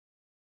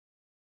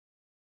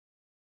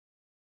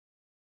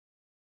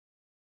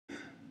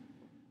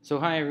So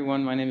hi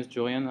everyone, my name is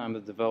Julian. I'm the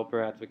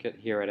developer advocate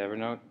here at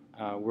Evernote.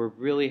 We're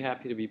really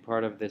happy to be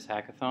part of this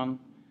hackathon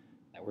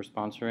that we're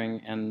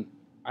sponsoring, and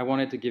I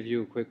wanted to give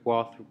you a quick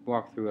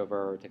walkthrough of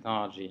our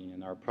technology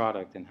and our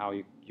product and how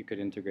you could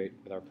integrate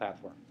with our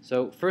platform.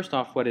 So first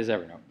off, what is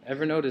Evernote?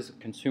 Evernote is a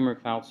consumer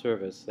cloud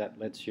service that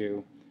lets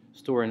you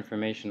store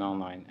information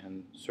online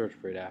and search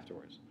for it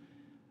afterwards.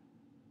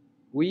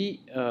 We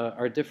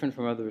are different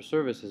from other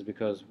services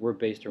because we're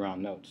based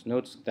around notes.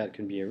 Notes that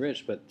can be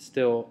enriched but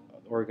still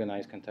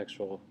organize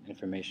contextual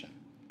information.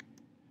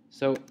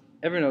 So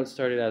Evernote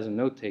started as a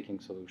note-taking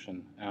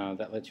solution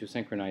that lets you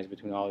synchronize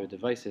between all your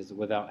devices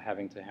without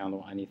having to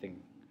handle anything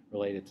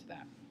related to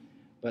that.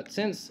 But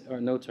since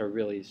our notes are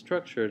really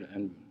structured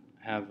and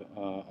have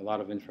a lot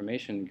of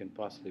information you can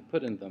possibly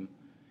put in them,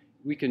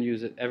 we can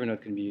use it.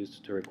 Evernote can be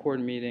used to record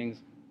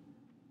meetings,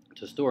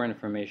 to store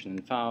information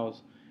in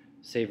files,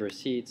 save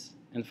receipts,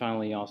 and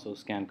finally also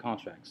scan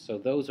contracts. So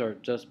those are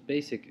just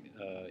basic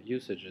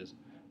usages,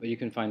 but you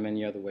can find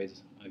many other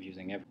ways of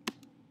using Evernote.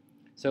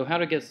 So how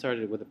to get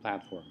started with the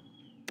platform?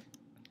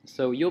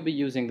 So you'll be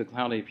using the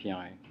Cloud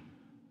API.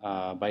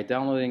 By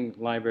downloading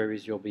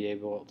libraries, you'll be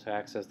able to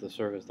access the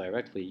service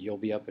directly. You'll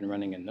be up and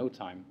running in no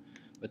time.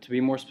 But to be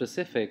more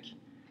specific,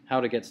 how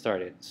to get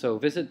started. So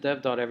visit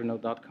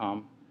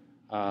dev.evernote.com.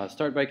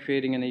 Start by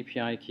creating an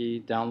API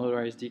key, download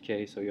our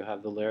SDK so you'll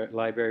have the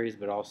libraries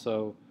but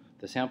also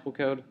the sample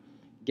code.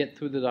 Get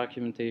through the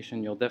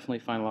documentation. You'll definitely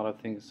find a lot of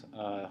things,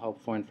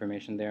 helpful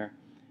information there.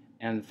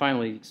 And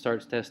finally,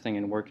 start testing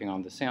and working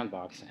on the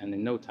sandbox, and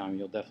in no time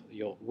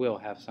you'll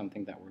have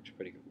something that works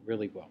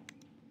really well.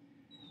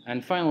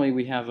 And finally,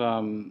 we have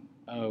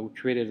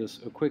created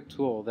a quick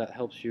tool that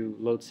helps you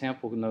load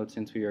sample notes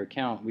into your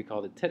account. We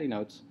call it Teddy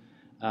Notes.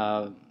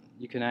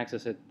 You can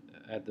access it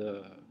at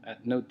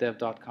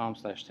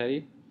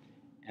notedev.com/Teddy,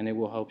 and it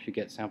will help you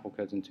get sample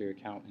codes into your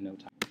account in no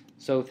time.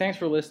 So thanks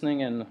for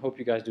listening, and hope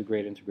you guys do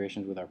great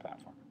integrations with our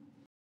platform.